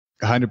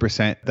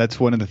100%. That's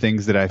one of the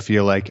things that I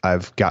feel like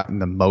I've gotten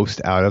the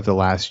most out of the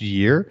last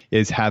year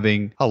is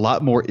having a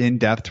lot more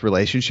in-depth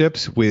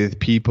relationships with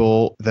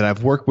people that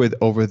I've worked with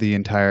over the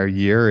entire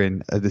year.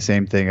 And the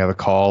same thing, I have a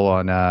call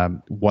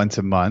on once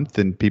a month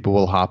and people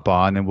will hop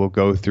on and we'll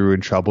go through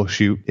and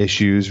troubleshoot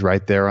issues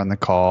right there on the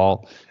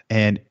call.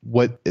 And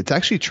what it's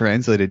actually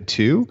translated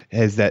to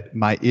is that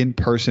my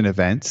in-person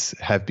events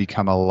have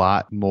become a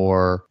lot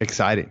more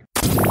exciting.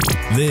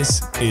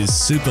 This is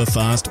Super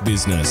Fast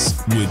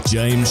Business with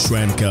James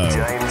Schramko.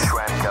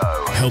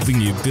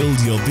 Helping you build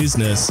your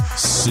business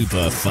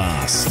super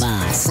fast.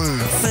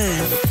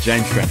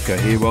 James Schramko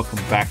here. Welcome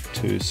back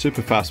to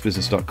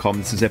superfastbusiness.com.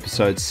 This is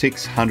episode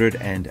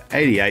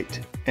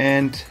 688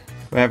 and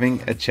we're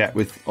having a chat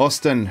with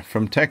Austin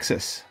from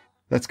Texas.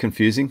 That's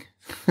confusing.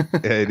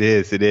 It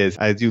is.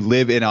 I do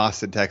live in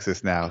Austin,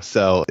 Texas now,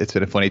 so it's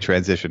been a funny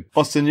transition.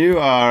 Austin, you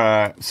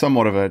are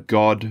somewhat of a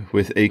god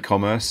with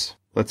e-commerce.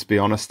 Let's be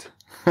honest.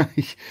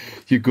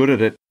 You're good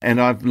at it. And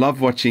I've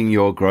loved watching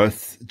your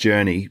growth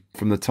journey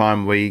from the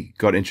time we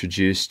got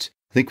introduced.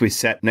 I think we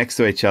sat next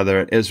to each other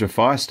at Ezra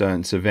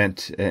Firestone's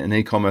event, an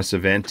e-commerce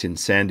event in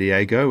San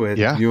Diego, where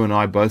you and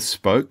I both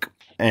spoke.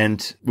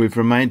 And we've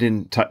remained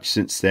in touch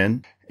since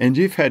then. And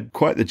you've had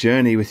quite the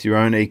journey with your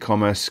own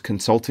e-commerce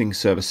consulting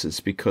services,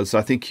 because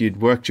I think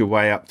you'd worked your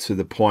way up to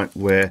the point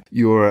where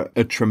you're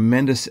a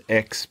tremendous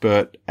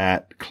expert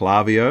at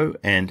Klaviyo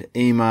and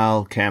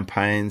email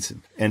campaigns,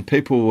 and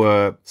people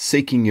were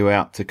seeking you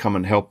out to come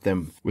and help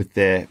them with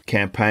their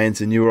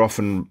campaigns. And you were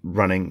often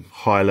running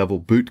high-level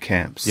boot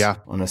camps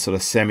on a sort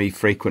of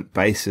semi-frequent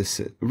basis,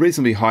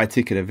 reasonably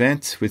high-ticket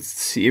events with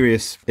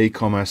serious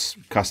e-commerce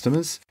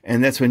customers.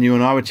 And that's when you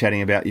and I were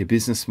chatting about your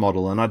business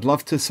model. And I'd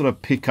love to sort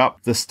of pick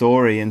up the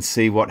story and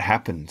see what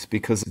happened,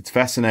 because it's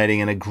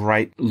fascinating and a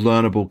great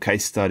learnable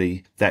case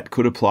study that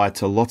could apply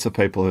to lots of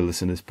people who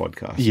listen to this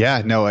podcast.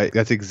 Yeah, no,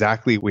 that's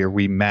exactly where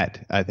we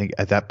met. I think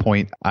at that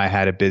point, I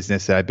had a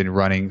business that I'd been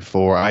running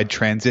for, I'd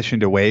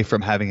transitioned away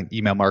from having an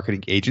email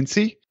marketing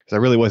agency. I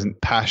really wasn't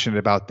passionate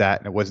about that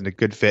and it wasn't a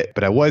good fit,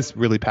 but I was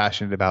really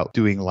passionate about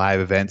doing live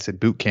events and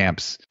boot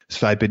camps.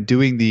 So I'd been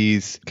doing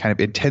these kind of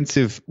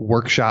intensive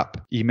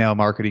workshop email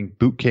marketing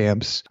boot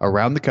camps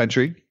around the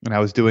country. And I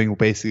was doing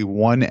basically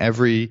one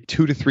every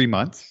 2 to 3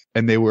 months.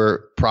 And they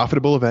were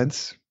profitable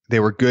events.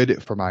 They were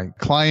good for my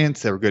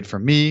clients. They were good for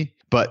me.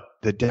 But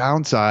the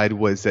downside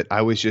was that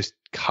I was just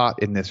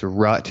caught in this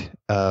rut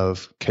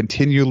of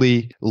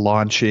continually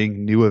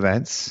launching new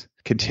events,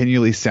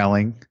 continually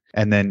selling,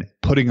 and then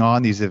putting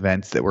on these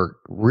events that were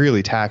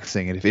really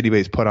taxing. And if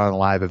anybody's put on a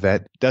live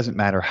event, it doesn't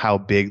matter how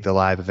big the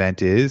live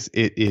event is,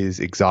 it is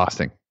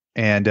exhausting.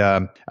 And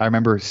I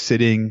remember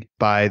sitting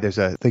by, there's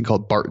a thing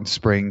called Barton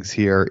Springs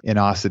here in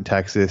Austin,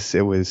 Texas.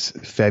 It was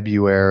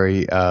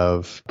February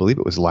of, I believe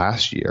it was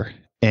last year.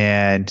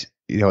 And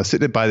I was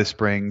sitting by the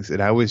springs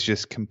and I was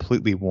just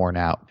completely worn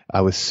out.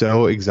 I was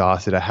so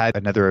exhausted. I had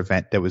another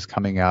event that was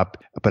coming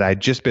up, but I'd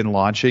just been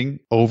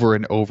launching over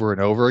and over and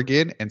over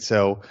again. And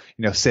so,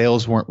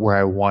 sales weren't where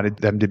I wanted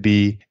them to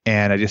be.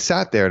 And I just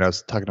sat there and I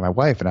was talking to my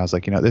wife and I was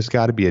like, there's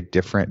got to be a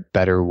different,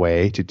 better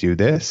way to do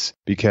this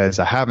because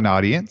I have an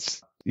audience.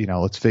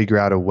 Let's figure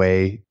out a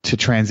way to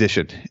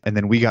transition. And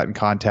then we got in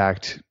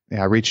contact.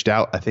 I reached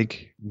out, I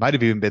think it might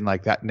have even been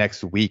like that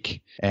next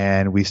week.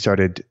 And we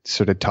started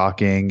sort of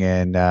talking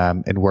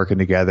and working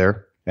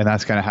together. And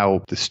that's kind of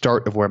how the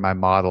start of where my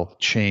model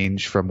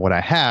changed from what I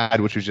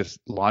had, which was just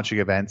launching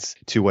events,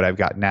 to what I've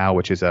got now,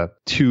 which is a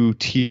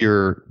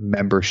 2-tier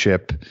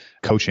membership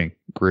coaching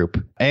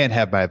group, and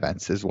have my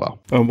events as well.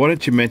 Why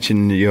don't you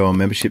mention your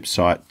membership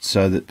site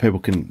so that people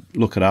can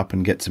look it up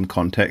and get some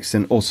context?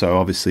 And also,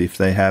 obviously, if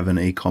they have an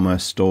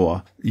e-commerce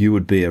store, you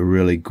would be a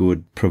really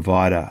good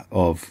provider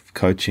of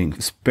coaching,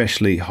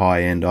 especially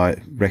high-end.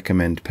 I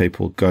recommend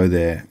people go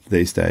there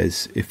these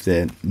days if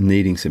they're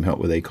needing some help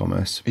with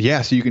e-commerce.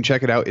 Yeah, so you can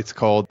check it out. It's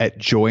called at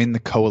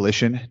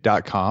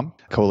jointhecoalition.com.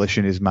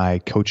 Coalition is my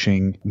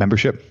coaching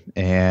membership,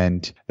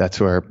 and that's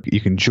where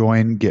you can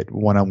join, get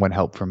one-on-one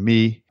help from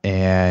me,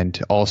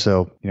 and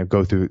also,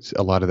 go through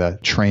a lot of the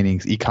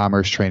trainings,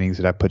 e-commerce trainings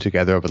that I've put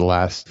together over the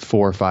last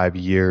 4 or 5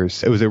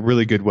 years. It was a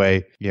really good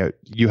way.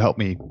 You helped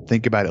me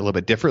think about it a little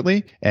bit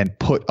differently and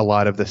put a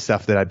lot of the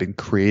stuff that I've been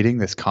creating,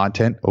 this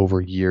content over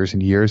years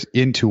and years,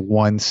 into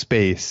one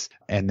space,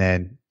 and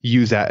then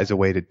use that as a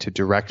way to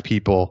direct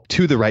people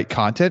to the right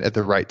content at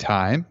the right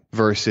time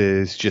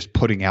versus just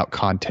putting out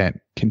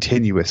content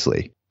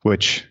continuously,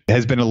 which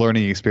has been a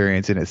learning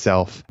experience in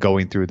itself,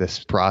 going through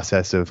this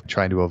process of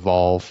trying to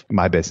evolve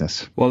my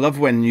business. Well, I love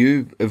when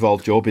you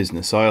evolved your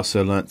business. I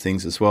also learnt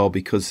things as well,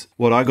 because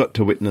what I got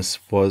to witness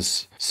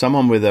was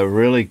someone with a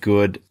really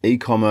good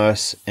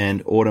e-commerce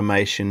and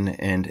automation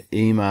and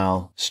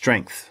email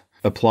strength.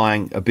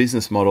 applying a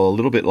business model a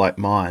little bit like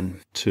mine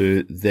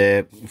to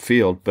their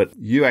field, but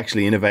you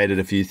actually innovated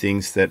a few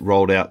things that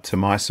rolled out to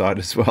my side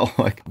as well.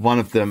 Like one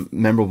of the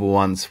memorable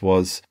ones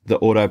was the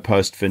auto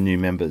post for new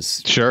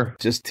members. Sure.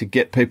 Just to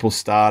get people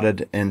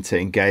started and to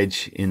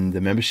engage in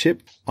the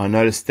membership. I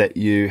noticed that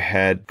you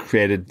had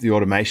created the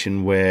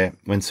automation where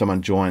when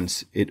someone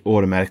joins, it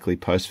automatically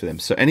posts for them.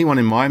 So anyone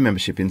in my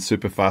membership in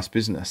Superfast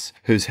Business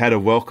who's had a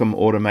welcome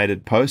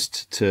automated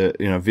post to,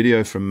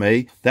 video from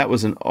me, that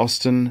was an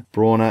Austin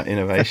Brawner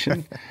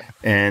innovation.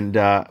 And,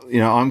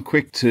 I'm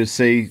quick to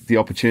see the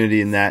opportunity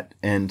in that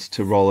and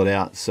to roll it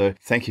out. So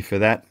thank you for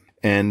that.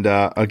 And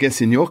I guess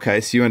in your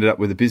case, you ended up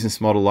with a business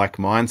model like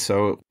mine.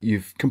 So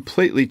you've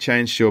completely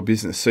changed your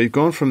business. So you've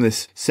gone from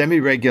this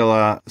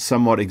semi-regular,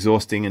 somewhat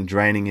exhausting and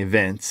draining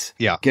events,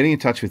 getting in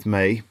touch with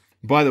me.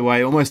 By the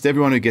way, almost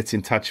everyone who gets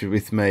in touch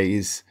with me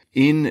is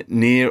in,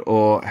 near,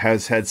 or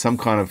has had some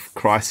kind of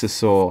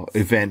crisis or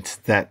event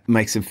that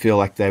makes them feel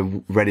like they're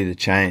ready to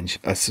change.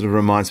 It sort of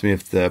reminds me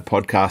of the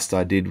podcast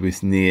I did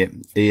with Near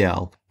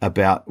EL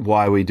about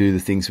why we do the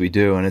things we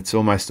do. And it's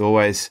almost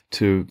always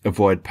to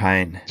avoid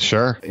pain.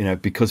 Sure.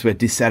 Because we're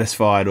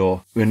dissatisfied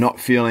or we're not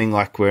feeling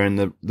like we're in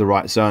the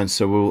right zone.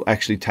 So we'll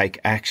actually take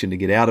action to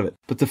get out of it.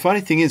 But the funny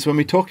thing is when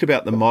we talked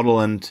about the model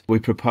and we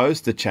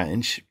proposed the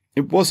change,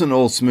 it wasn't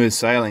all smooth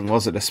sailing,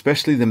 was it?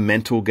 Especially the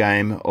mental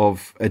game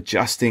of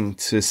adjusting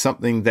to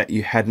something that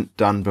you hadn't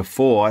done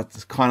before.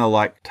 It's kind of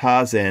like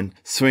Tarzan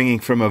swinging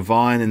from a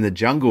vine in the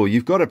jungle.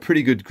 You've got a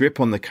pretty good grip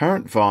on the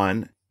current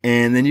vine,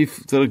 and then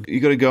you've got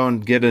to go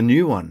and get a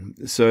new one.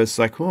 So it's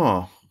like,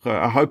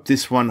 I hope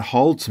this one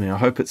holds me. I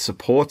hope it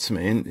supports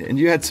me. And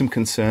you had some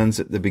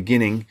concerns at the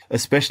beginning,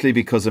 especially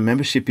because a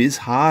membership is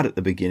hard at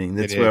the beginning.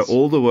 That's where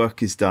all the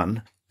work is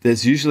done.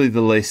 There's usually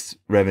the least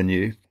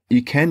revenue.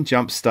 You can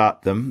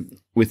jumpstart them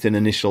with an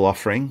initial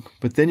offering,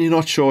 but then you're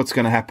not sure what's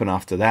going to happen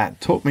after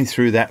that. Talk me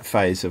through that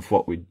phase of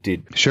what we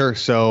did. Sure.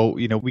 So,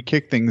 we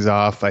kick things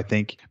off, I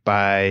think,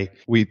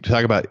 we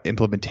talk about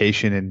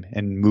implementation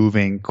and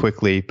moving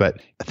quickly,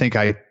 but I think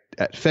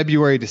at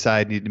February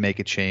decided I needed to make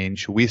a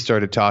change. We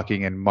started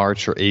talking in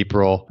March or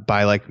April.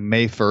 By like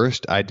May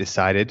 1st, I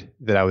decided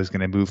that I was going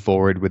to move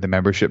forward with the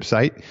membership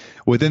site.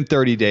 Within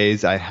 30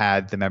 days, I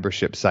had the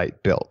membership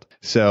site built.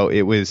 So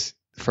it was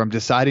from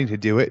deciding to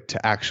do it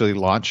to actually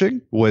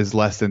launching was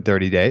less than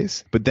 30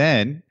 days. But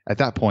then at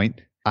that point,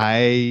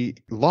 I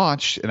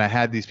launched and I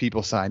had these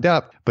people signed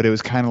up, but it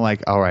was kind of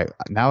like, all right,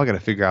 now I got to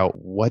figure out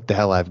what the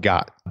hell I've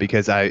got,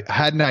 because I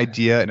had an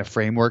idea and a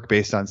framework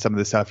based on some of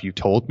the stuff you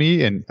told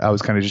me. And I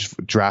was kind of just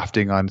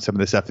drafting on some of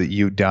the stuff that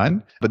you'd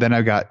done. But then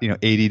I've got,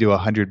 80 to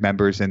 100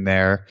 members in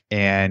there,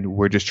 and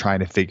we're just trying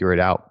to figure it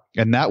out.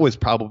 And that was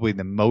probably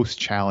the most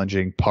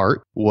challenging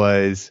part,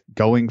 was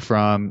going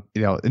from,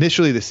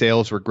 initially the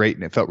sales were great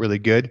and it felt really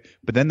good.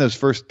 But then those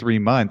first 3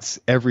 months,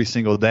 every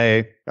single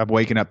day, I'm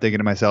waking up thinking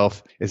to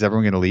myself, is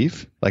everyone going to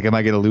leave? Like, am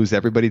I going to lose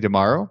everybody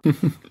tomorrow?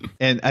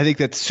 And I think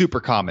that's super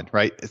common,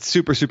 right? It's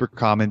super, super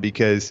common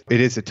because it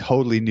is a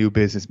totally new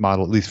business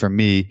model, at least for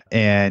me.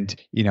 And,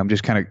 I'm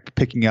just kind of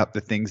picking up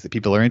the things that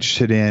people are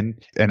interested in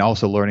and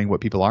also learning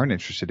what people aren't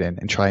interested in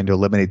and trying to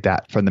eliminate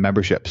that from the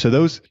membership. So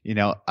those,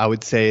 I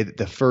would say that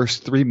the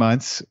first 3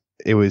 months,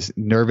 it was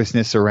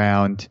nervousness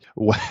around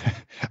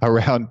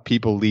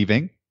people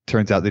leaving.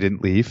 Turns out they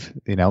didn't leave.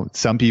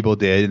 Some people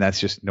did, and that's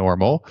just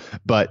normal.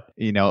 But,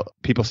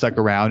 people stuck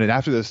around. And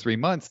after those 3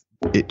 months,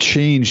 it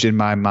changed in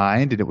my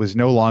mind. And it was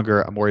no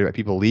longer, I'm worried about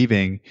people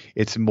leaving.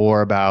 It's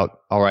more about,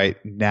 all right,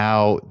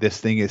 now this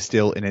thing is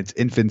still in its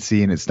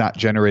infancy and it's not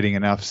generating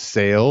enough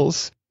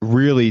sales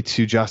really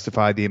to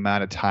justify the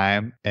amount of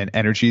time and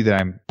energy that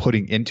I'm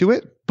putting into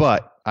it.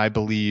 But I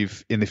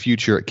believe in the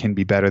future it can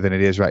be better than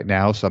it is right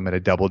now. So I'm going to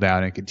double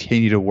down and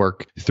continue to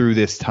work through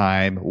this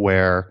time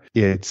where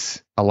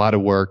it's a lot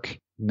of work,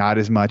 not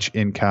as much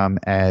income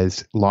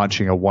as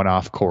launching a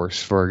one-off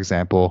course, for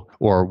example,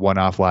 or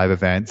one-off live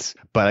events.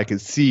 But I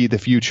could see the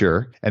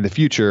future, and the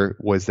future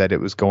was that it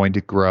was going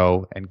to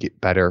grow and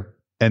get better.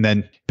 And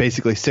then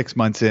basically 6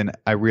 months in,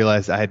 I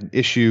realized I had an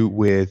issue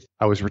with,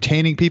 I was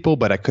retaining people,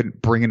 but I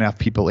couldn't bring enough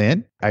people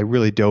in. I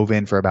really dove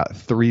in for about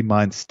 3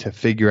 months to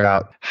figure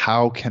out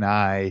how can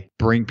I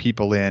bring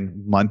people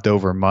in month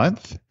over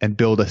month and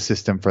build a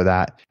system for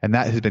that. And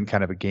that has been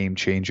kind of a game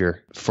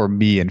changer for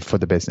me and for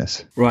the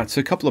business. Right.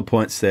 So a couple of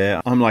points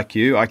there. I'm like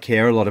you. I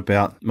care a lot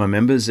about my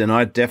members, and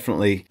I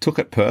definitely took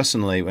it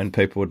personally when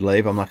people would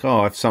leave. I'm like,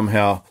 I've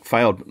somehow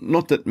failed.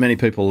 Not that many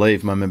people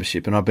leave my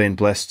membership, and I've been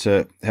blessed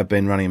to have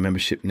been running a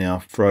membership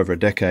now for over a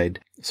decade.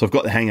 So I've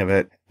got the hang of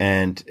it,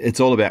 and it's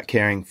all about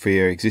caring for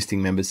your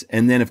existing members.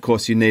 And then, of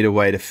course, you need a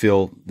way to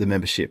fill the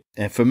membership.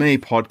 And for me,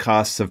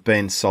 podcasts have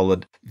been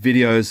solid.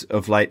 Videos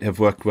of late have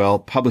worked well.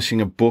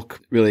 Publishing a book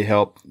really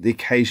helped. The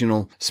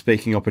occasional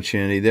speaking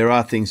opportunity. There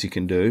are things you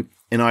can do.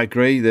 And I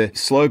agree, the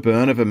slow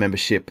burn of a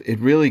membership, it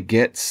really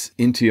gets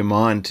into your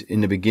mind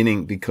in the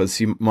beginning, because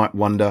you might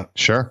wonder,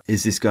 sure,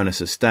 is this going to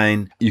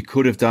sustain? You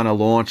could have done a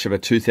launch of a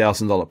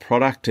 $2,000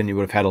 product and you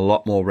would have had a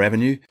lot more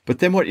revenue. But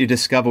then what you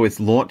discover with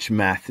launch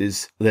math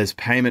is there's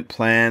payment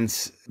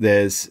plans,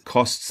 There's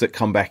costs that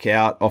come back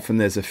out. Often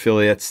there's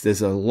affiliates.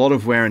 There's a lot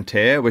of wear and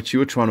tear, which you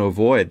were trying to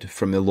avoid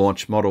from the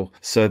launch model.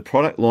 So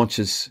product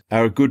launches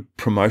are a good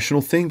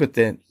promotional thing, but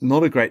they're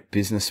not a great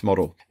business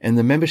model. And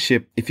the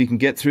membership, if you can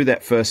get through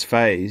that first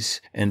phase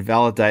and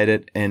validate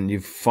it, and you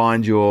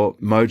find your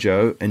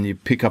mojo and you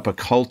pick up a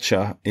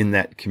culture in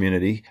that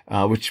community,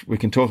 which we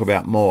can talk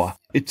about more,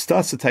 it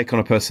starts to take on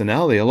a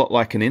personality, a lot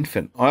like an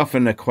infant. I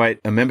often equate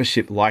a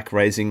membership like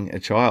raising a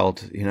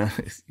child. You know,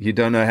 you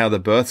don't know how the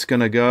birth's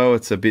going to go.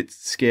 It's a bit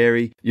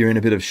scary. You're in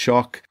a bit of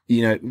shock.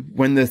 You know,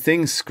 when the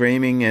thing's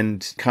screaming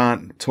and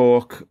can't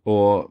talk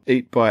or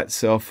eat by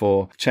itself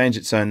or change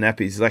its own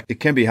nappies, like, it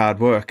can be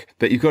hard work,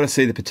 but you've got to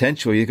see the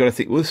potential. You've got to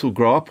think, well, this will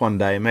grow up one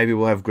day and maybe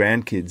we'll have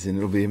grandkids and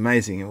it'll be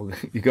amazing. And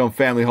you go on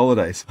family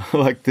holidays.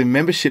 Like, the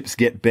memberships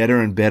get better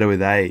and better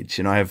with age.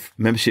 And I have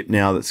membership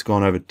now that's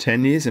gone over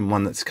 10 years and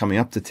one that's coming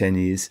up to 10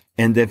 years.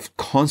 And they've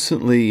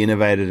constantly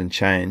innovated and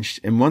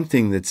changed. And one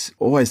thing that's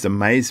always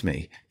amazed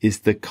me is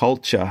the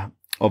culture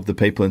of the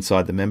people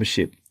inside the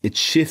membership. It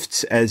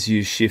shifts as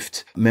you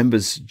shift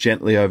members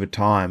gently over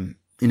time.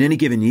 In any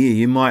given year,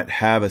 you might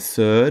have a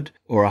third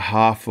or a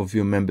half of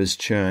your members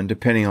churn,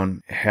 depending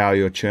on how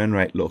your churn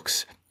rate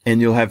looks.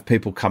 And you'll have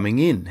people coming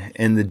in.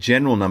 And the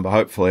general number,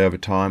 hopefully over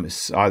time,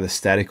 is either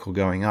static or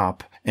going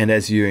up. And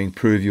as you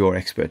improve your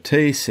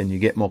expertise and you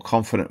get more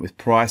confident with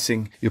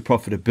pricing, your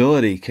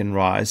profitability can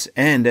rise.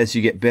 And as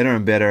you get better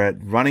and better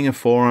at running a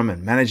forum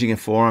and managing a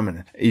forum,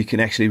 and you can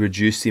actually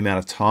reduce the amount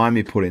of time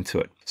you put into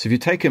it. So if you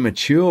take a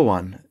mature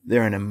one,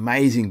 they're an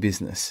amazing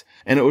business.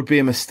 And it would be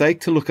a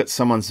mistake to look at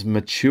someone's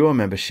mature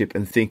membership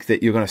and think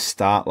that you're going to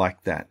start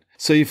like that.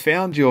 So you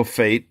found your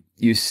feet.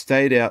 You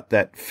stayed out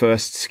that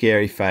first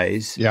scary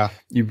phase. Yeah.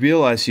 You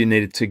realized you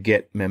needed to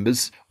get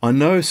members. I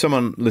know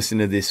someone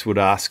listening to this would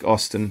ask,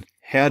 Austin,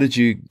 how did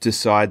you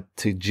decide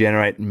to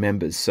generate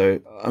members? So,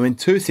 I mean,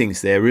 two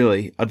things there,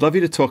 really. I'd love you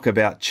to talk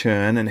about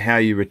churn and how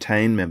you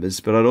retain members,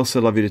 but I'd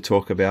also love you to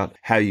talk about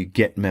how you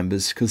get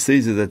members, because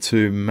these are the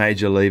two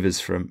major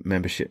levers for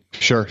membership.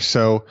 Sure.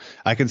 So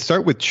I can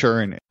start with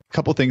churn. A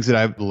couple things that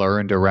I've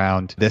learned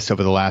around this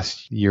over the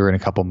last year and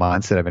a couple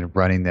months that I've been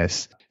running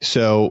this.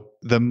 So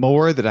the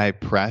more that I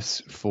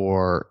press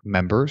for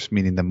members,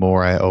 meaning the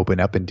more I open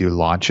up and do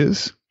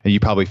launches, and you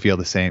probably feel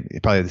the same,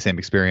 probably have the same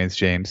experience,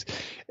 James,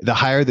 the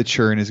higher the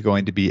churn is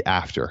going to be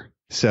after.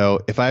 So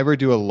if I ever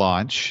do a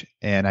launch,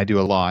 and I do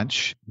a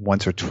launch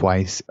once or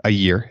twice a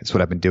year, it's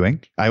what I've been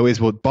doing, I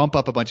always will bump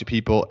up a bunch of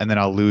people and then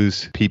I'll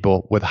lose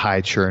people with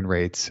high churn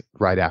rates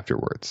right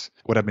afterwards.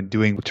 What I've been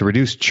doing to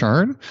reduce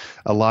churn,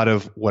 a lot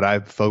of what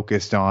I've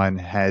focused on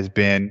has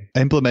been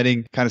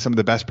implementing kind of some of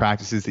the best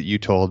practices that you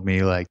told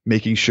me, like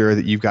making sure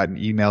that you've got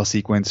an email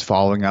sequence,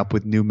 following up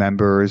with new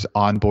members,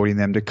 onboarding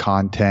them to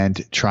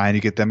content, trying to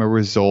get them a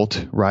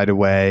result right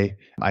away.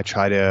 I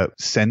try to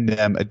send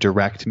them a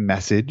direct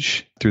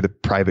message through the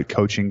private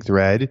coaching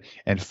thread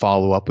and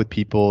follow up with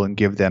people and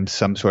give them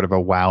some sort of a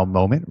wow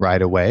moment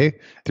right away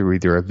through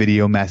either a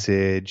video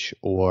message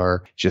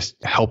or just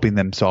helping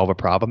them solve a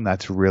problem.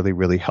 That's really,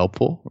 really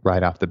helpful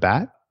right off the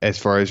bat. As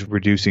far as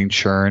reducing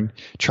churn,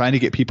 trying to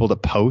get people to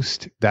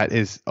post, that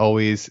is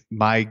always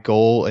my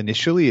goal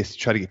initially, is to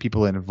try to get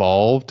people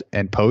involved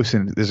and post.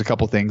 And there's a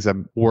couple things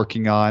I'm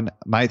working on.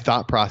 My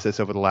thought process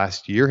over the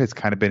last year has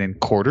kind of been in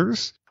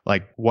quarters.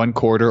 Like one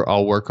quarter,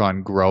 I'll work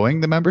on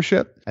growing the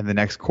membership, and the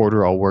next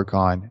quarter, I'll work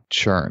on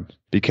churn,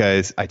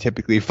 because I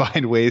typically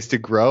find ways to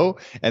grow.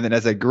 And then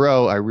as I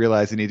grow, I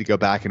realize I need to go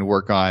back and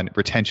work on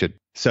retention.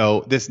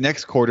 So this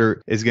next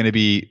quarter is going to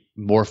be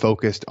more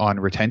focused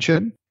on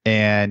retention.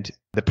 And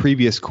the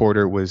previous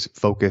quarter was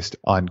focused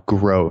on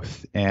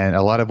growth. And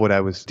a lot of what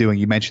I was doing,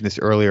 you mentioned this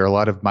earlier, a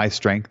lot of my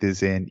strength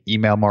is in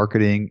email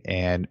marketing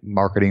and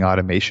marketing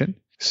automation.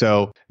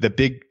 So the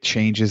big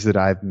changes that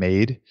I've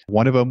made,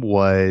 one of them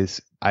was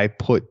I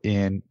put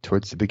in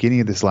towards the beginning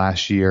of this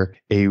last year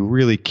a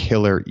really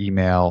killer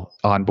email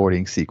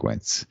onboarding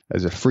sequence.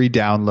 There's a free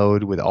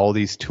download with all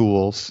these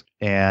tools,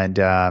 and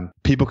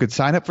people could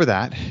sign up for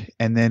that.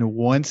 And then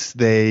once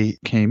they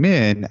came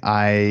in,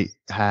 I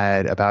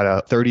had about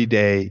a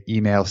 30-day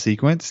email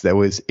sequence that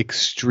was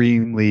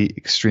extremely,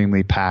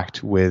 extremely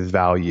packed with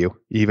value,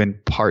 even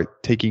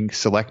taking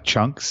select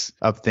chunks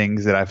of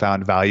things that I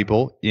found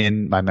valuable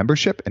in my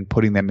membership and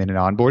putting them in an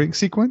onboarding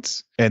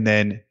sequence. And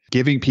then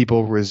giving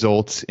people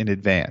results in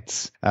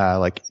advance,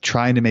 like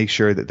trying to make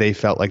sure that they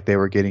felt like they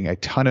were getting a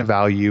ton of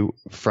value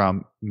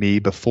from me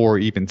before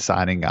even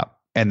signing up,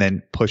 and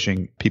then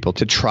pushing people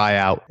to try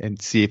out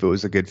and see if it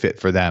was a good fit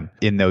for them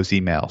in those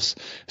emails.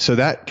 So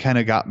that kind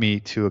of got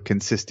me to a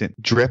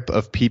consistent drip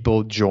of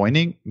people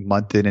joining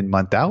month in and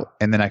month out.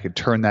 And then I could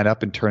turn that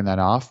up and turn that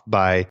off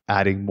by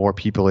adding more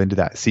people into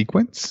that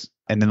sequence.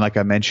 And then, like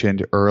I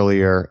mentioned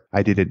earlier,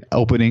 I did an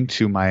opening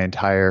to my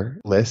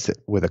entire list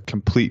with a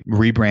complete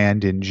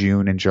rebrand in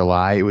June and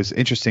July. It was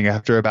interesting.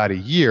 After about a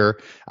year,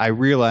 I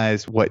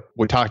realized what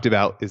we talked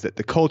about is that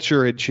the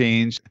culture had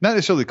changed. Not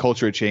necessarily the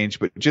culture had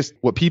changed, but just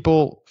what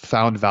people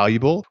found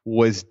valuable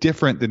was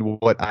different than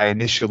what I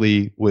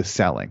initially was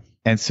selling.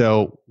 And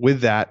so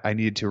with that, I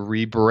needed to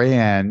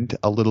rebrand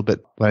a little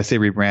bit. When I say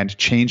rebrand,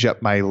 change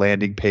up my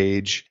landing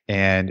page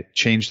and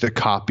change the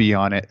copy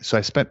on it. So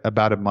I spent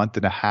about a month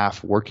and a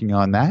half working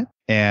on that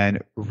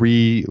and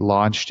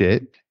relaunched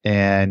it,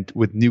 and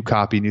with new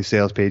copy, new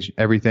sales page,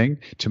 everything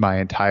to my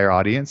entire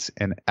audience,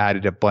 and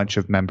added a bunch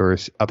of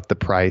members, up the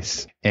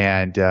price,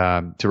 and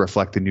to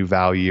reflect the new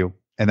value.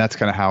 And that's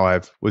kind of how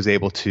I was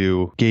able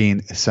to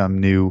gain some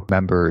new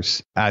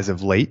members as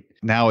of late.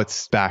 Now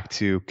it's back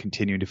to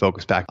continuing to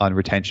focus back on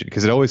retention,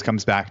 because it always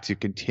comes back to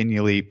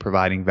continually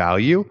providing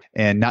value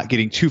and not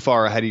getting too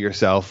far ahead of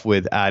yourself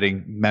with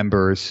adding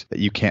members that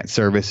you can't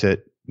service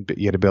it, but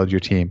you got to build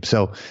your team.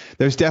 So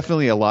there's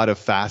definitely a lot of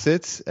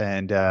facets,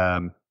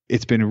 and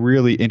it's been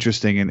really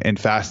interesting and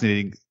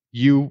fascinating.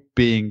 You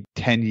being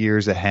 10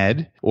 years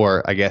ahead,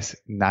 or I guess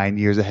 9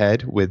 years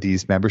ahead with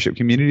these membership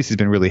communities, has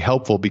been really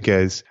helpful,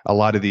 because a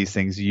lot of these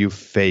things you've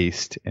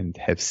faced and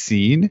have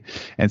seen.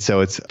 And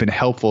so it's been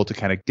helpful to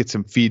kind of get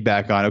some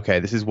feedback on,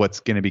 okay, this is what's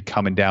going to be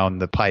coming down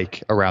the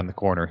pike around the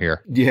corner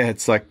here. Yeah,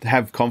 it's like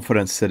have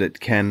confidence that it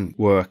can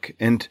work.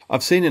 And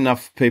I've seen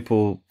enough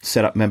people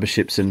set up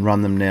memberships and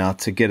run them now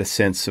to get a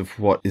sense of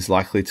what is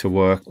likely to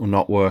work or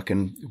not work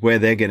and where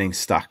they're getting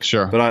stuck.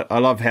 Sure. But I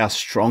love how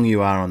strong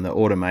you are on the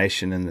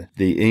automation, and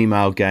the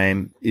email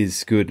game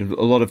is good.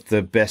 A lot of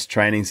the best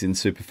trainings in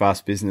super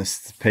fast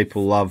business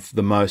people love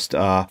the most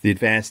are the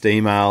advanced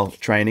email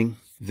training,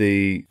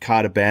 the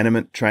cart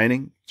abandonment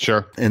training.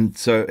 Sure. And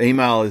so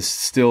email is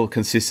still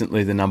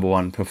consistently the number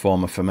one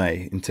performer for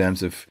me in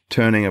terms of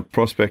turning a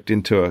prospect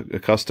into a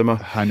customer.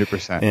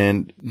 100%.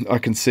 And I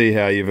can see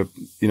how you're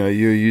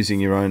using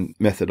your own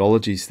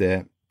methodologies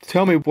there.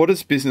 Tell me, what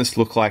does business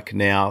look like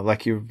now?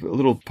 Like, you're a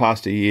little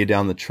past a year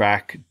down the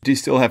track. Do you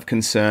still have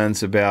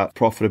concerns about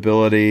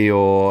profitability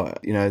or,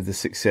 the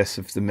success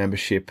of the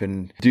membership?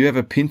 And do you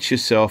ever pinch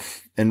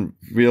yourself and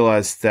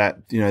realize that,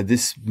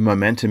 this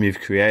momentum you've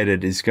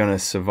created is going to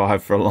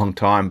survive for a long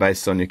time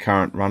based on your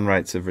current run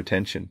rates of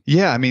retention?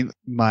 Yeah, I mean,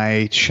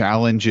 my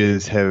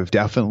challenges have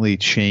definitely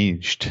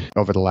changed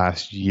over the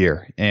last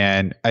year.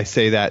 And I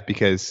say that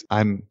because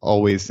I'm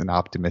always an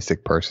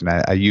optimistic person.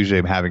 I usually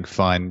am having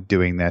fun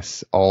doing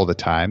this all the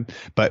time.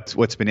 But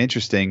what's been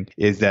interesting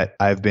is that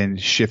I've been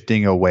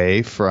shifting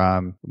away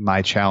from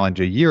my challenge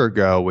a year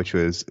ago, which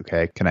was,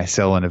 okay, can I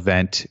sell an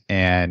event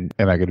and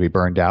am I going to be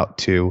burned out,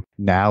 to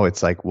now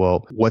it's like,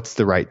 well, what's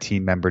the right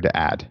team member to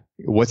add?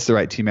 What's the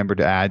right team member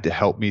to add to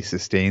help me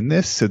sustain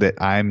this so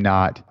that I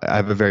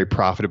have a very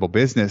profitable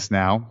business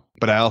now,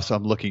 but I also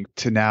am looking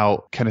to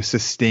now kind of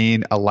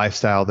sustain a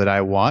lifestyle that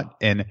I want,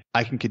 and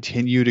I can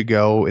continue to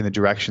go in the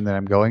direction that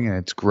I'm going, and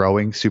it's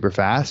growing super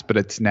fast, but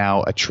it's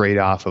now a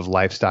trade-off of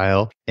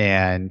lifestyle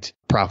and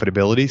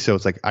profitability. So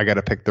it's like, I got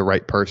to pick the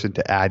right person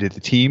to add to the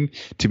team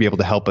to be able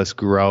to help us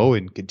grow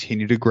and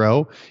continue to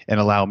grow, and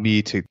allow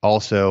me to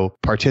also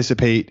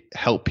participate,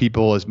 help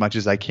people as much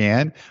as I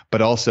can,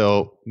 but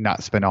also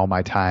not spend all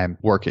my time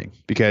working,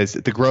 because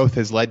the growth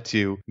has led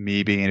to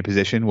me being in a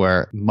position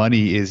where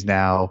money is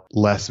now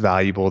less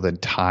valuable than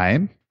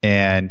time.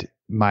 And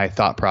my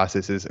thought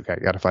process is, okay,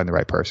 I got to find the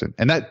right person.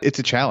 And that it's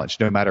a challenge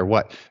no matter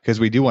what, because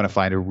we do want to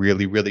find a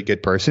really, really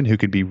good person who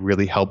could be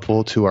really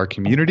helpful to our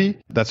community.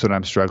 That's what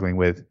I'm struggling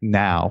with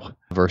now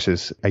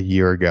versus a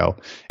year ago.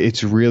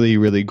 It's really,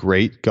 really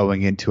great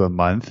going into a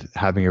month,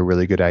 having a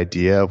really good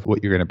idea of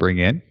what you're going to bring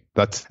in.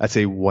 That's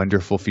a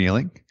wonderful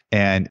feeling.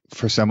 And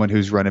for someone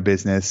who's run a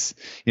business,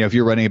 if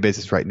you're running a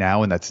business right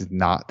now and that's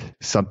not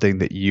something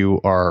that you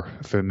are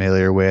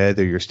familiar with,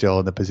 or you're still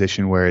in the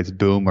position where it's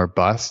boom or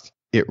bust,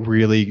 it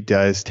really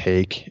does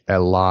take a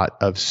lot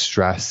of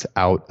stress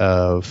out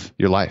of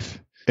your life.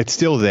 It's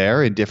still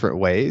there in different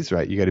ways,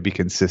 right? You got to be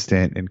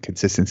consistent, and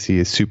consistency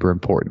is super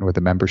important with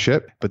a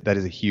membership, but that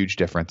is a huge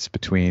difference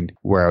between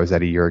where I was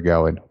at a year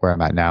ago and where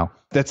I'm at now.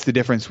 That's the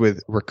difference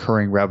with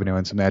recurring revenue,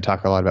 and something I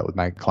talk a lot about with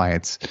my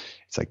clients.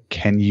 It's like,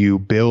 can you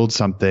build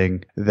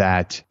something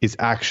that is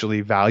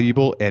actually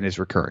valuable and is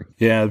recurring?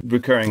 Yeah,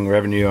 recurring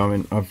revenue. I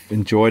mean, I've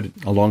enjoyed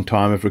a long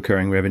time of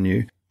recurring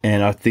revenue,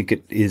 and I think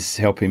it is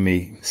helping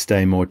me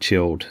stay more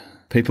chilled.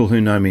 People who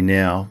know me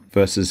now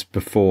versus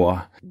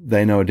before,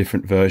 they know a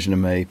different version of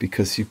me,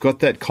 because you've got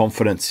that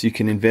confidence. You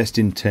can invest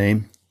in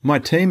team. My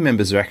team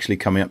members are actually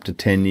coming up to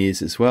 10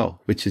 years as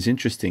well, which is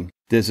interesting.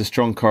 There's a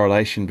strong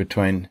correlation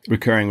between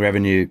recurring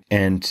revenue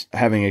and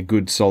having a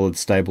good, solid,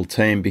 stable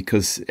team,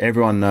 because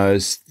everyone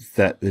knows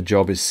that the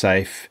job is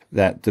safe,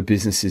 that the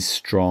business is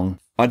strong.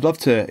 I'd love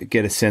to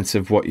get a sense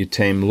of what your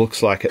team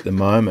looks like at the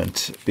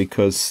moment,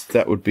 because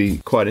that would be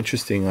quite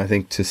interesting, I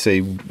think, to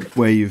see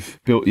where you've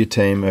built your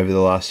team over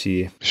the last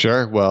year.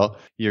 Sure. Well,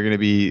 you're going to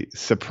be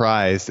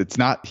surprised. It's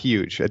not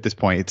huge at this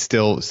point. It's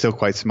still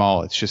quite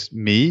small. It's just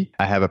me.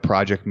 I have a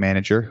project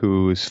manager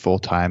who's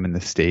full-time in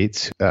the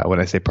States. When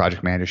I say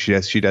project manager,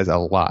 she does a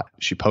lot.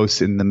 She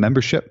posts in the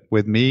membership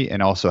with me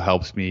and also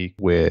helps me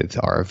with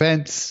our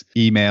events,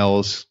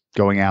 emails,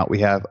 going out.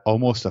 We have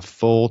almost a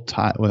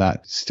full-time, well,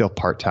 not still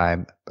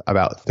part-time,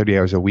 about 30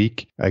 hours a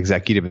week,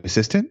 executive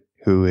assistant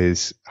who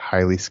is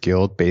highly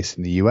skilled, based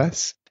in the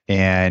US.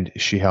 and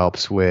she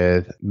helps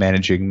with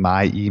managing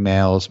my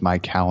emails, my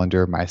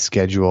calendar, my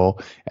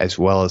schedule, as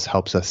well as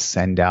helps us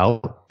send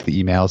out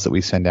the emails that we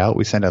send out.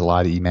 We send out a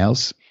lot of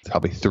emails,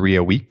 probably 3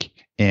 a week,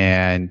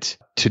 and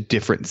to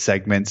different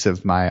segments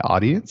of my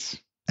audience,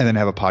 and then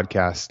have a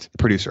podcast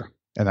producer,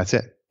 and that's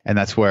it. And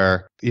that's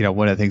where,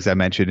 one of the things I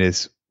mentioned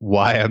is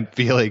why I'm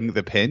feeling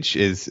the pinch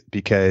is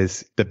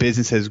because the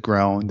business has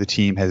grown. The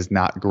team has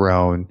not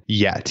grown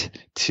yet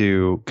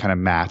to kind of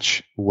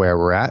match where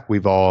we're at.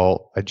 We've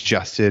all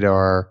adjusted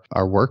our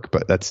work,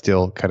 but that's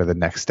still kind of the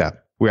next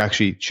step. We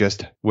actually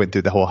just went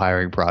through the whole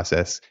hiring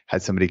process,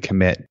 had somebody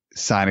commit,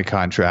 sign a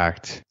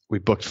contract. We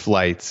booked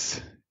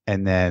flights,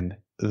 and then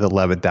the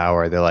 11th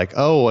hour, they're like,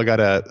 oh, I got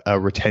a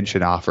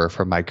retention offer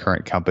from my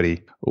current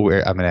company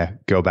where I'm going to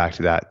go back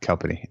to that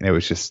company. And it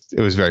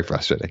was very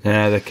frustrating.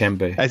 Yeah, that can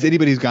be. As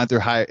anybody who's gone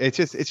through it's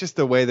just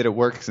the way that it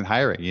works in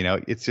hiring,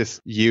 it's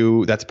just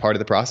that's part of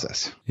the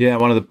process. Yeah.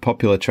 One of the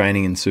popular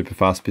training in super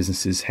fast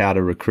business is how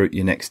to recruit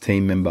your next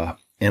team member.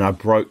 And I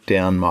broke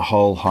down my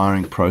whole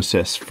hiring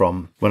process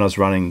from when I was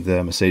running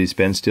the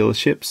Mercedes-Benz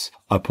dealerships.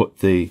 I put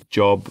the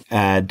job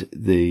ad,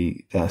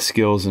 the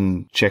skills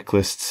and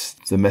checklists,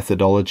 the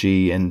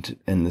methodology and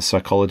the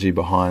psychology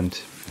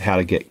behind how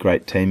to get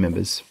great team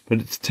members.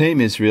 But the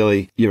team is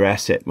really your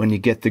asset. When you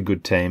get the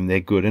good team,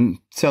 they're good. And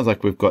it sounds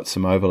like we've got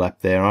some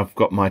overlap there. I've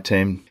got my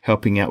team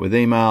helping out with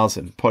emails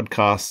and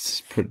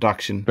podcasts,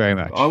 production. Very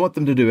much. I want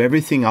them to do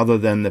everything other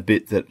than the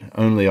bit that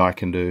only I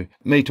can do.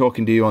 Me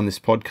talking to you on this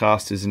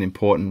podcast is an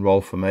important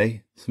role for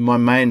me. So my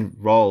main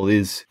role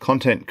is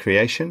content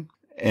creation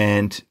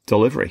and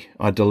delivery.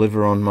 I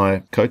deliver on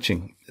my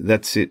coaching.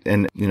 That's it.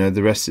 And,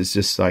 the rest is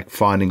just like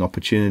finding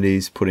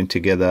opportunities, putting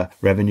together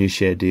revenue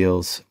share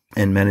deals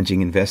and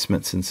managing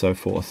investments and so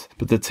forth.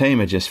 But the team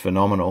are just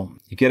phenomenal.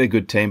 You get a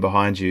good team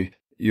behind you,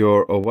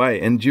 you're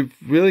away. And you've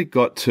really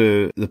got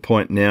to the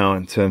point now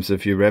in terms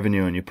of your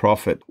revenue and your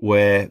profit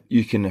where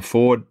you can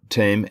afford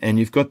team and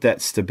you've got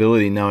that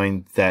stability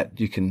knowing that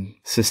you can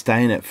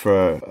sustain it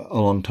for a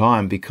long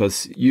time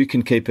because you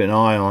can keep an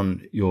eye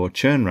on your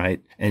churn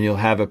rate and you'll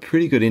have a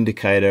pretty good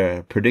indicator,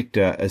 a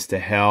predictor as to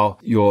how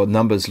your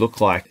numbers look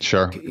like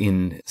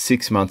in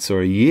 6 months or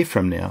a year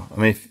from now. I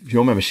mean, if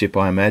your membership,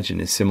 I imagine,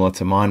 is similar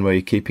to mine where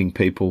you're keeping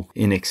people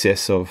in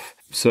excess of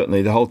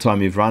certainly the whole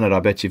time you've run it. I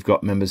bet you've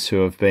got members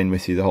who have been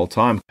with you the whole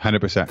time.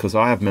 100%. Because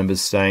I have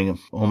members staying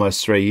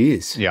almost 3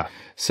 years. Yeah.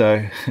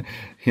 So,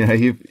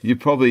 you're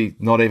probably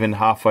not even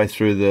halfway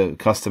through the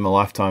customer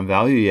lifetime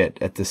value yet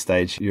at the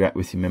stage you're at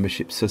with your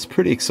membership. So it's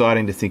pretty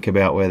exciting to think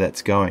about where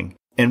that's going.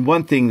 And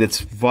one thing that's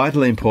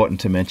vitally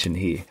important to mention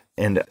here,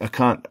 and I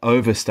can't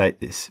overstate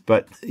this,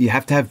 but you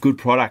have to have good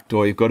product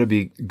or you've got to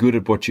be good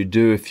at what you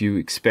do if you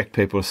expect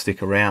people to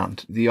stick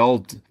around. The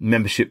old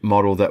membership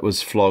model that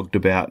was flogged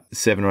about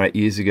 7 or 8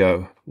 years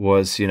ago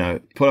was,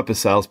 put up a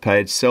sales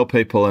page, sell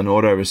people an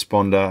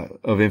autoresponder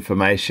of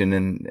information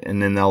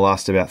and then they'll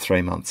last about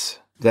 3 months.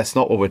 That's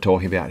not what we're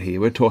talking about here.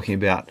 We're talking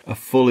about a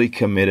fully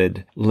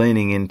committed,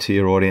 leaning into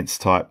your audience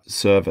type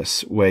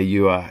service where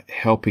you are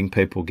helping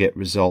people get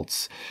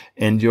results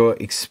and you're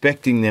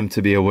expecting them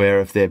to be aware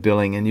of their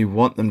billing and you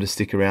want them to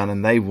stick around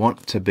and they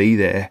want to be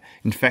there.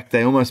 In fact,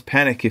 they almost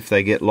panic if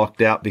they get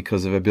locked out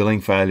because of a billing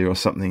failure or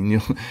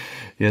something.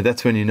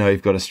 That's when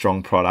you've got a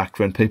strong product,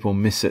 when people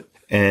miss it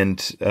and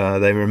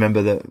they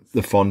remember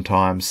the fond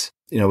times.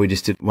 We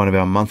just did one of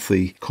our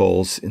monthly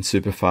calls in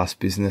Superfast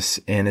Business,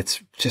 and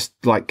it's just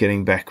like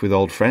getting back with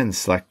old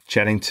friends, like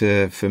chatting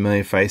to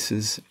familiar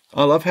faces.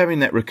 I love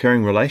having that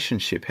recurring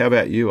relationship. How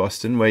about you,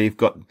 Austin, where you've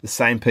got the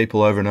same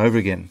people over and over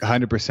again?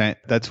 100%.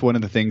 That's one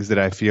of the things that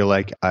I feel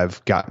like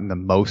I've gotten the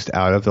most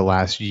out of the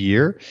last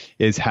year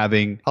is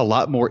having a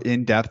lot more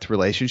in-depth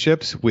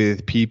relationships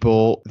with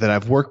people that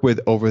I've worked with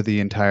over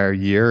the entire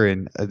year.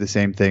 And the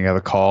same thing, I have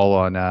a call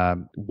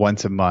on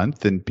once a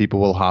month and people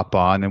will hop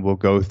on and we'll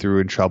go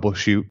through and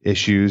troubleshoot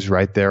issues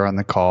right there on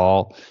the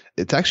call.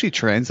 It's actually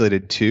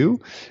translated to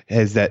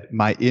is that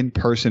my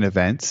in-person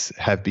events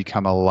have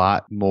become a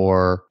lot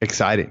more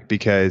exciting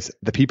because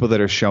the people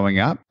that are showing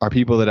up are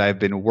people that I've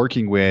been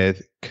working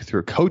with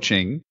through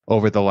coaching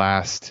over the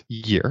last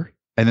year.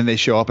 And then they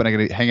show up and I'm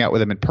going to hang out with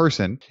them in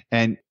person.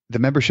 And the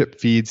membership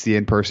feeds the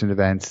in-person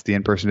events. The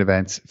in-person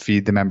events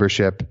feed the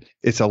membership.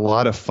 It's a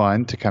lot of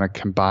fun to kind of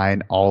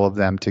combine all of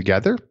them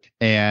together.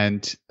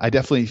 And I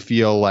definitely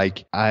feel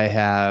like I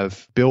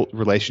have built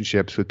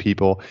relationships with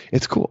people.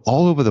 It's cool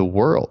all over the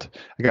world.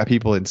 I got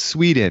people in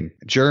Sweden,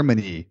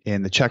 Germany,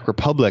 in the Czech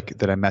Republic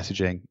that I'm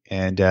messaging.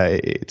 And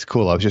it's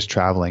cool. I was just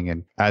traveling.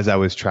 And as I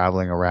was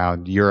traveling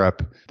around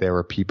Europe, there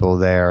were people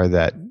there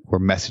that were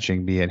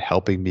messaging me and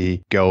helping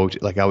me go to,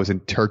 like I was in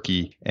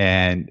Turkey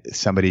and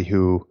somebody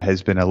who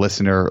has been a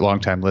listener,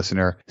 longtime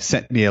listener,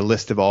 sent me a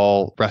list of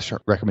all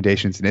restaurant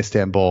recommendations in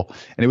Istanbul.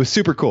 And it was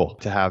super cool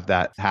to have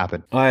that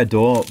happen. I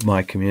adore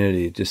my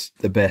community, just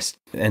the best.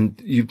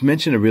 And you've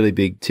mentioned a really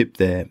big tip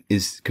there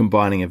is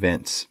combining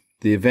events.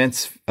 The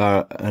events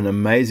are an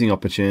amazing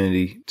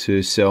opportunity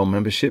to sell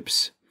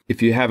memberships.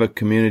 if you have a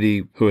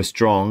community who are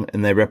strong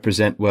and they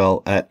represent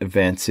well at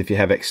events, if you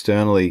have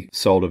externally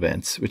sold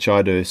events, which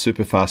I do,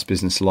 Superfast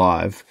Business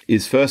Live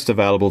is first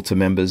available to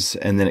members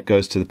and then it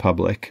goes to the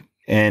public.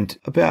 And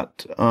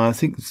about, I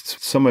think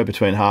somewhere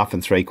between half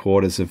and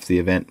 3/4 of the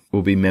event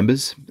will be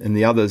members. And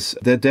the others,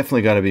 they're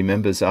definitely going to be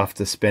members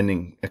after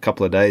spending a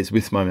couple of days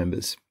with my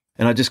members.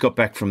 And I just got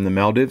back from the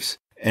Maldives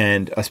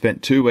and I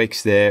spent 2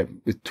 weeks there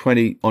with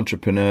 20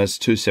 entrepreneurs,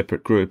 2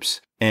 separate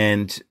groups.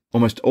 And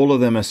almost all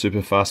of them are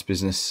Superfast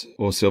Business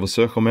or Silver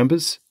Circle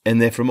members.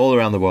 And they're from all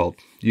around the world,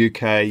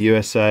 UK,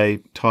 USA,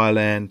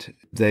 Thailand.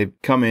 They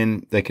come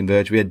in, they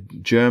converge. We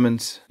had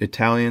Germans,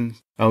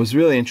 Italians. It was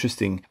really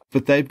interesting.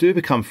 But they do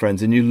become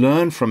friends and you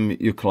learn from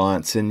your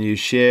clients and you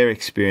share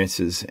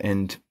experiences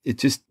and it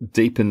just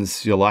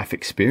deepens your life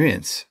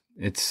experience.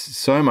 It's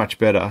so much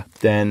better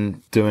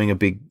than doing a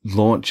big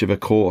launch of a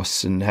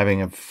course and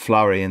having a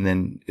flurry and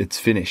then it's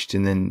finished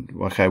and then,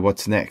 okay,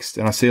 what's next?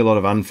 And I see a lot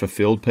of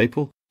unfulfilled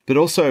people. But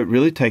also it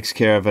really takes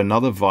care of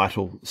another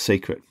vital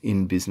secret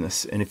in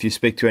business. And if you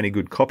speak to any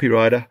good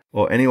copywriter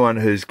or anyone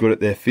who's good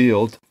at their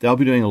field, they'll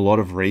be doing a lot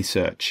of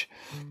research.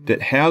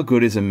 But how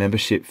good is a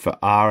membership for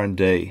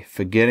R&D,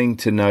 for getting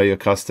to know your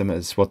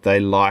customers, what they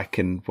like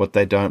and what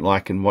they don't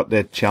like and what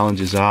their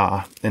challenges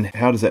are? And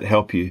how does that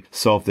help you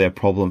solve their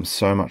problems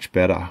so much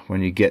better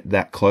when you get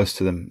that close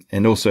to them?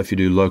 And also if you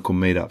do local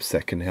meetups,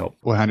 that can help.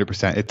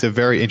 100%. It's a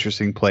very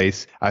interesting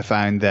place. I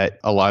find that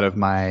a lot of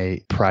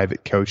my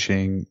private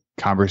coaching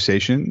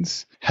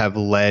conversations have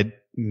led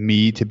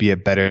me to be a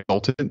better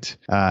consultant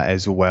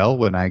as well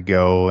when I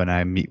go and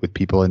I meet with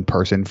people in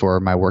person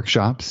for my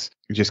workshops.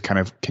 Just kind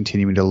of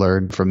continuing to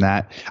learn from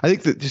that. I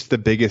think that just the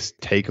biggest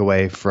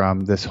takeaway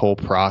from this whole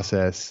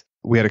process,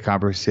 we had a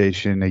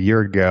conversation a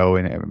year ago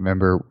and I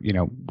remember, we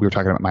were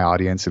talking about my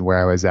audience and where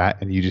I was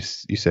at. And you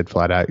said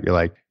flat out, you're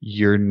like,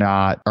 you're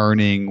not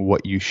earning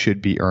what you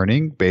should be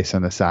earning based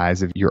on the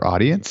size of your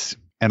audience.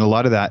 And a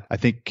lot of that, I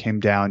think, came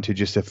down to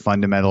just a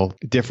fundamental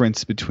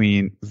difference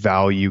between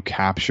value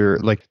capture.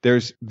 Like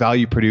there's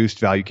value produced,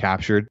 value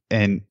captured.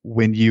 And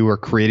when you are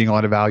creating a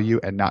lot of value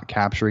and not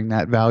capturing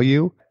that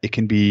value, it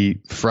can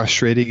be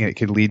frustrating and it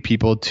can lead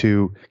people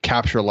to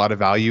capture a lot of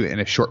value in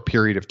a short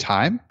period of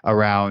time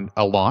around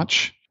a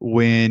launch.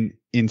 When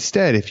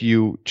instead, if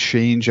you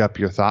change up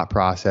your thought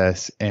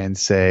process and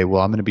say,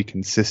 well, I'm going to be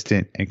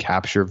consistent and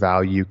capture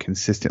value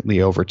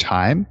consistently over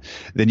time,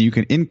 then you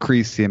can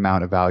increase the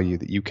amount of value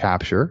that you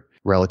capture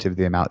relative to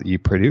the amount that you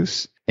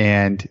produce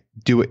and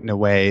do it in a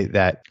way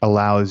that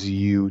allows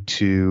you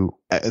to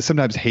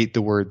sometimes hate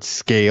the word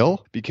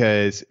scale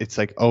because it's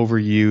like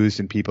overused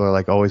and people are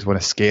like always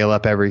want to scale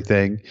up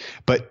everything.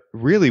 But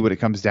really when it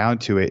comes down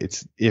to it,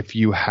 it's if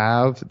you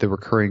have the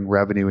recurring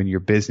revenue in your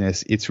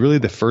business, it's really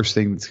the first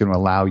thing that's going to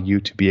allow you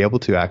to be able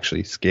to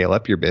actually scale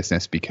up your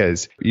business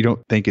because you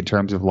don't think in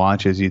terms of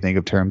launches, you think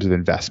in terms of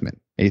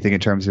investment. And you think in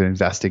terms of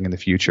investing in the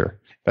future.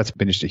 That's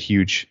been just a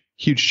huge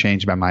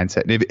change in my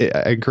mindset. And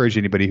I encourage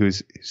anybody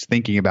who's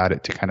thinking about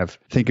it to kind of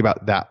think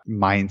about that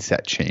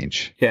mindset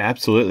change. Yeah,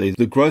 absolutely.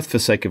 The growth for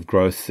sake of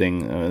growth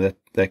thing,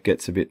 that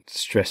gets a bit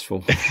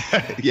stressful.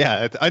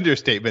 Yeah, it's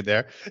understatement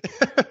there.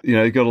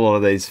 You've got a lot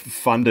of these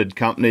funded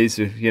companies,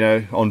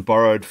 on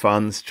borrowed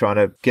funds trying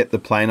to get the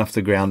plane off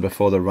the ground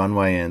before the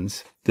runway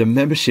ends. The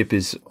membership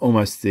is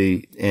almost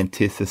the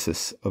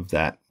antithesis of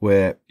that,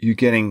 where you're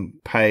getting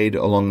paid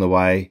along the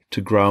way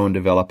to grow and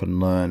develop and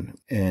learn.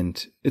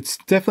 And it's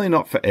definitely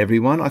not for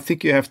everyone. I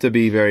think you have to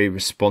be very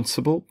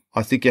responsible.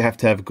 I think you have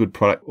to have a good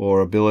product or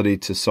ability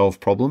to solve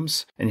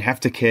problems, and you have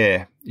to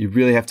care. You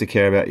really have to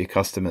care about your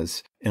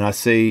customers. And I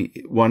see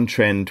one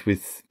trend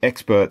with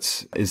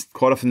experts is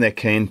quite often they're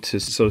keen to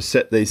sort of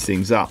set these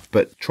things up,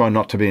 but try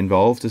not to be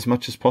involved as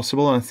much as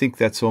possible. And I think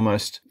that's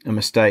almost a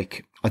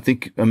mistake. I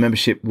think a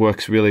membership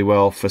works really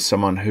well for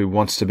someone who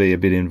wants to be a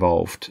bit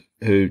involved,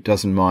 who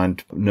doesn't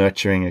mind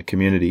nurturing a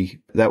community.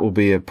 That will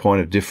be a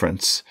point of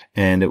difference,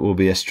 and it will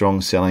be a strong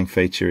selling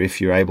feature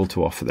if you're able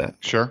to offer that.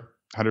 Sure.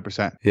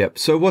 100%. Yep.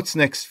 So what's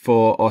next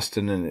for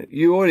Austin? And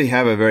you already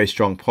have a very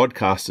strong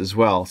podcast as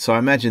well. So I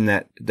imagine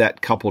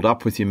that coupled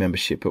up with your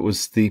membership, it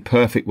was the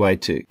perfect way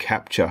to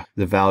capture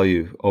the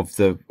value of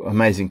the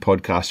amazing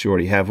podcast you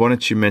already have. Why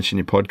don't you mention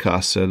your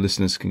podcast so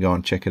listeners can go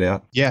and check it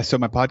out? Yeah. So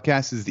my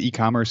podcast is the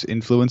E-commerce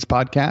Influence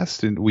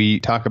Podcast, and we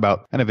talk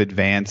about kind of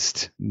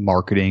advanced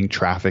marketing,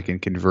 traffic,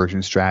 and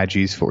conversion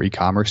strategies for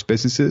e-commerce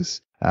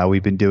businesses.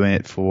 We've been doing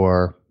it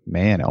for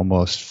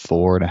almost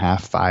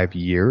 4.5, 5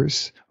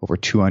 years, over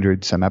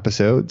 200 some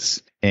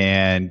episodes,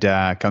 and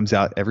comes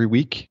out every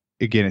week.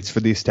 Again, it's for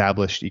the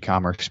established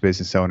e-commerce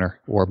business owner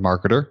or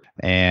marketer.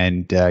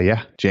 And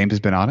James has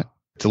been on it.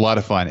 It's a lot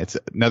of fun. It's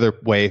another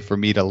way for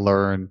me to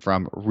learn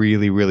from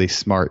really, really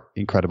smart,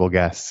 incredible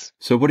guests.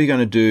 So what are you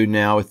going to do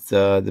now with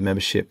the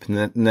membership? And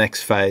the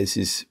next phase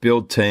is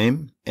build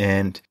team.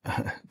 and,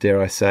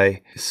 dare I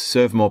say,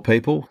 serve more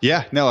people?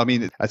 Yeah, no, I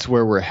mean, that's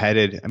where we're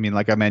headed. I mean,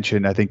 like I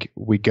mentioned, I think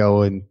we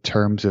go in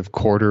terms of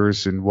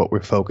quarters and what we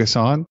focus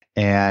on.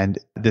 And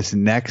this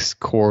next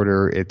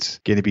quarter, it's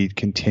going to be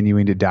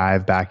continuing to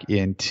dive back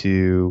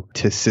into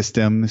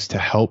systems to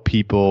help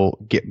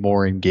people get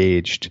more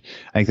engaged.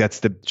 I think that's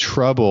the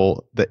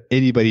trouble that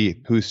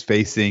anybody who's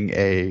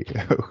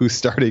who's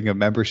starting a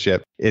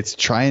membership, it's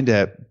trying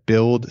to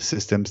build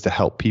systems to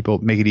help people,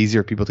 make it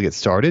easier for people to get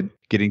started,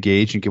 get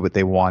engaged, and get what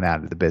they want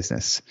out of the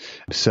business.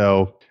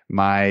 So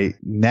my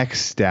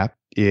next step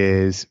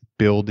is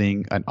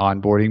building an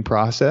onboarding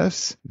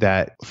process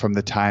that from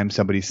the time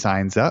somebody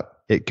signs up,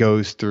 it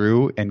goes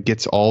through and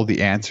gets all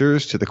the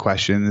answers to the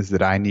questions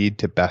that I need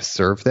to best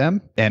serve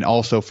them, and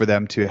also for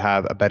them to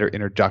have a better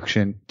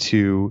introduction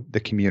to the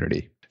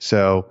community.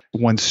 So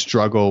one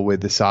struggle with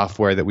the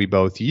software that we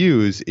both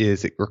use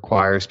is it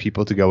requires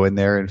people to go in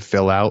there and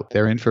fill out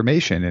their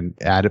information and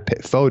add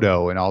a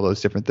photo and all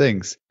those different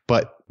things.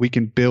 But we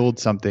can build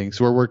something.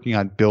 So we're working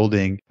on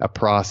building a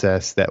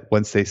process that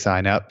once they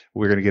sign up,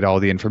 we're going to get all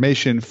the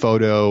information,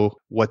 photo,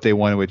 what they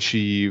want to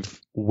achieve,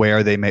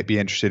 where they might be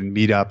interested in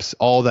meetups,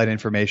 all that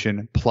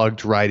information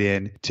plugged right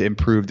in to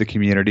improve the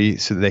community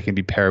so that they can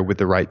be paired with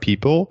the right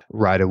people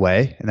right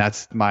away. And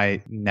that's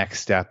my next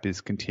step,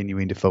 is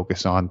continuing to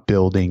focus on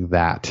building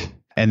that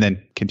and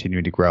then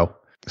continuing to grow.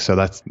 So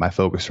that's my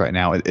focus right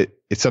now.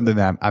 It's something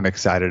that I'm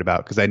excited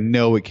about because I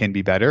know it can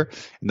be better.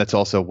 And that's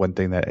also one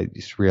thing that I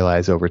just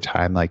realized over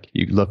time. Like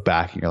you look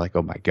back and you're like,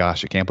 oh my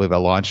gosh, I can't believe I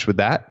launched with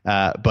that.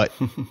 But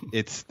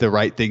it's the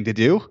right thing to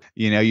do.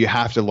 You know, you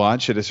have to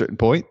launch at a certain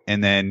point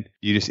and then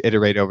you just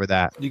iterate over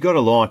that. You got to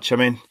launch. I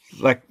mean,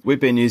 like we've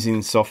been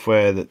using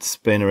software that's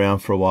been around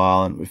for a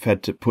while and we've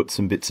had to put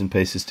some bits and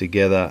pieces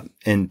together.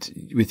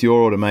 And with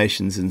your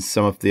automations and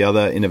some of the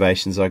other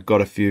innovations, I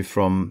got a few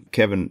from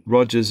Kevin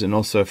Rogers and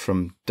also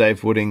from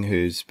Dave Wooding,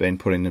 who's been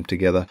putting them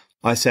together.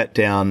 I sat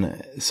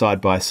down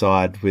side by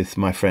side with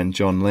my friend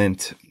John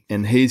Lent,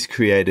 and he's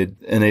created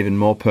an even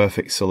more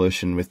perfect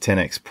solution with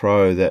 10X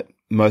Pro that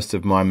most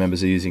of my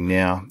members are using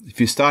now. If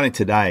you're starting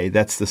today,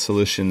 that's the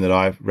solution that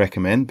I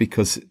recommend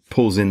because it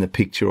pulls in the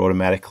picture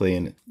automatically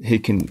and he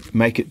can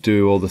make it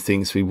do all the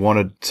things we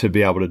wanted to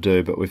be able to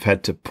do, but we've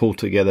had to pull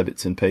together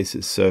bits and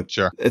pieces. So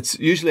sure. It's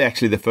usually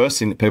actually the first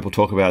thing that people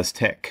talk about is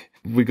tech.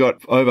 We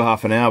got over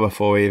half an hour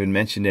before we even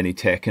mentioned any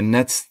tech, and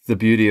that's the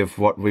beauty of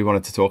what we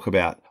wanted to talk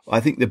about.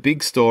 I think the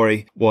big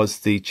story was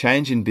the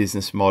change in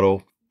business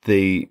model,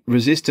 the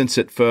resistance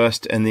at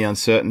first and the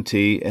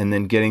uncertainty, and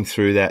then getting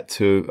through that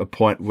to a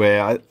point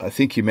where I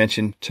think you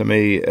mentioned to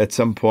me at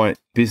some point,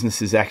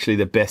 business is actually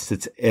the best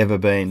it's ever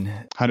been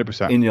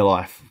 100% in your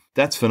life.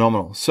 That's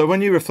phenomenal. So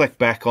when you reflect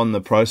back on the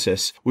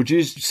process, would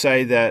you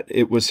say that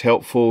it was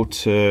helpful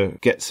to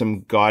get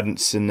some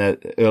guidance in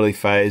that early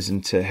phase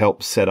and to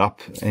help set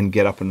up and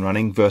get up and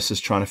running versus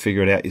trying to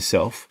figure it out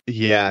yourself?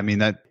 Yeah, I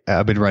mean,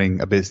 I've been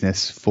running a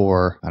business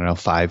for,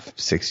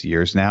 5-6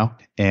 years now.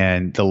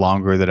 And the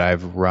longer that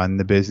I've run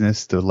the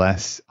business, the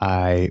less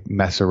I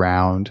mess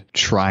around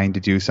trying to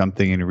do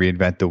something and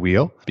reinvent the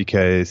wheel,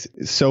 because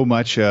so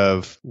much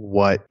of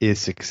what is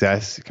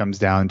success comes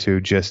down to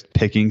just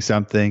picking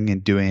something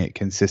and doing it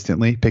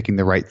consistently, picking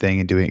the right thing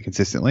and doing it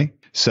consistently.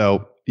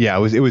 So yeah,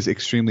 it was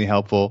extremely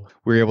helpful.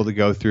 We were able to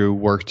go through,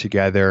 work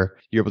together.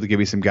 You're able to give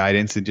me some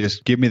guidance and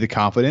just give me the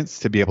confidence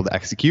to be able to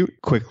execute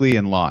quickly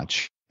and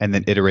launch, and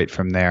then iterate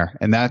from there.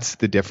 And that's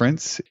the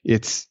difference.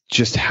 It's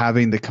just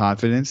having the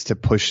confidence to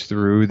push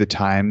through the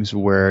times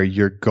where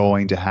you're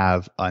going to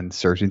have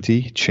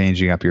uncertainty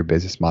changing up your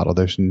business model.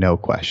 There's no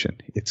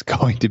question. It's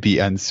going to be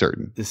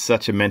uncertain. It's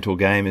such a mental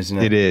game, isn't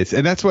it? It is.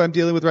 And that's what I'm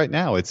dealing with right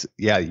now.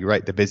 Yeah, you're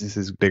right. The business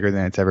is bigger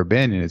than it's ever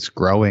been, and it's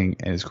growing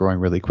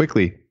really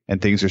quickly.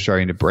 And things are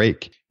starting to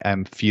break.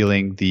 I'm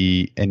feeling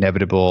the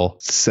inevitable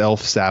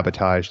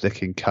self-sabotage that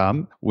can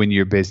come when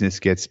your business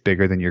gets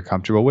bigger than you're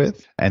comfortable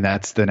with. And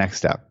that's the next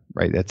step,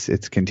 right?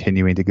 It's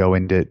continuing to go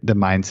into the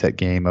mindset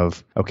game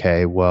of,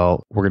 okay,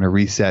 well, we're going to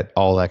reset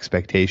all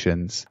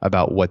expectations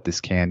about what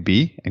this can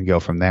be and go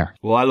from there.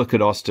 Well, I look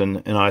at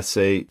Austin and I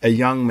see a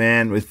young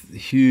man with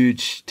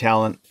huge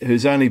talent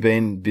who's only been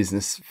in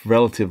business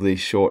relatively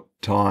short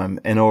time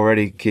and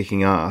already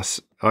kicking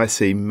ass. I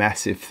see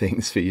massive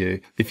things for you.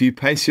 If you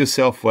pace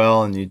yourself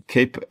well and you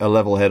keep a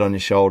level head on your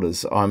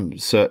shoulders, I'm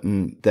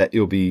certain that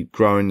you'll be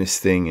growing this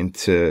thing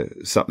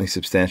into something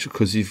substantial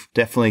because you've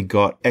definitely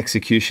got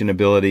execution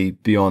ability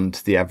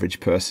beyond the average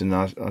person.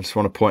 I just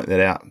want to point that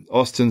out.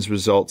 Austin's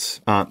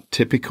results aren't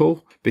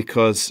typical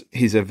because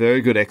he's a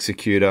very good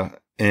executor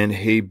and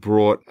he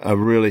brought a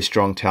really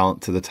strong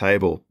talent to the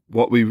table.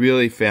 What we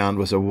really found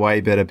was a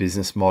way better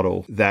business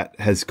model that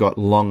has got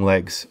long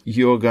legs.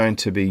 You're going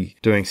to be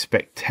doing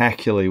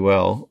spectacularly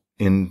well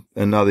in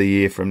another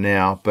year from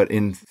now, but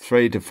in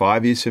 3 to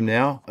 5 years from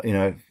now,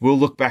 we'll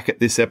look back at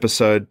this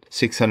episode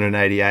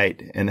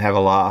 688 and have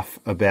a laugh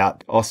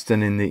about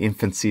Austin in the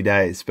infancy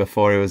days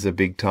before he was a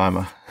big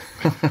timer.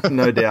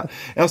 No doubt.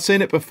 I've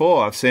seen it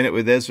before. I've seen it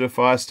with Ezra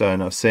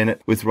Firestone. I've seen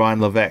it with Ryan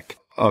Levesque.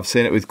 I've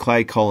seen it with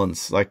Clay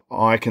Collins. Like,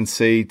 I can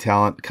see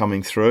talent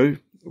coming through.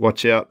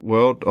 Watch out,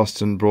 world.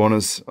 Austin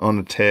Brawner's on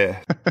a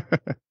tear.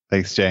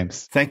 Thanks,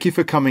 James. Thank you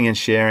for coming and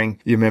sharing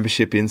your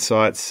membership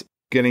insights.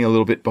 Getting a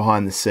little bit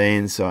behind the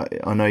scenes. I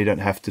know you don't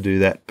have to do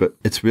that, but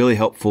it's really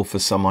helpful for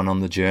someone on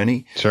the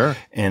journey. Sure.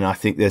 And I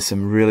think there's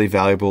some really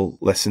valuable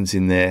lessons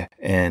in there.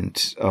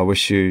 And I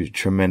wish you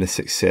tremendous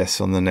success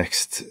on the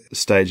next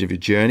stage of your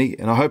journey.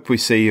 And I hope we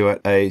see you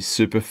at a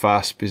Super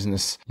Fast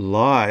Business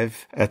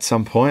Live at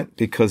some point,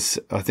 because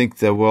I think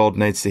the world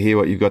needs to hear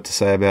what you've got to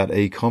say about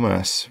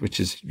e-commerce,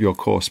 which is your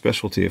core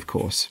specialty, of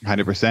course.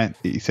 100%.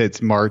 You said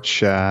it's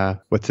March,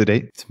 what's the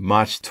date? It's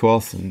March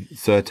 12th and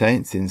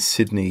 13th in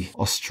Sydney,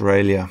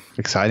 Australia.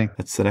 Exciting.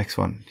 That's the next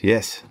one.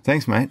 Yes.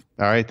 Thanks, mate.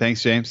 All right.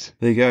 Thanks, James.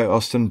 There you go,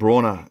 Austin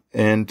Brawner.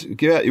 And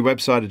give out your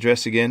website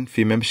address again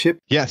for your membership.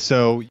 Yeah.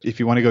 So if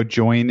you want to go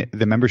join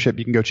the membership,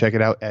 you can go check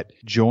it out at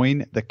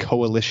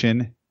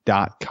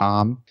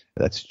jointhecoalition.com.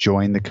 That's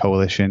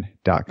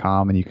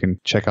jointhecoalition.com. And you can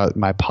check out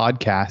my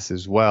podcast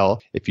as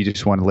well if you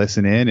just want to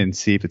listen in and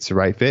see if it's the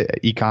right fit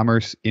at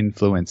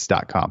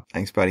ecommerceinfluence.com.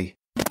 Thanks, buddy.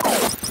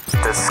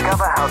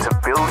 Discover how to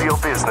build your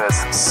business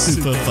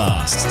super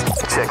fast.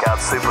 Check out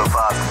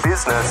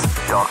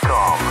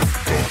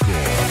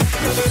superfastbusiness.com.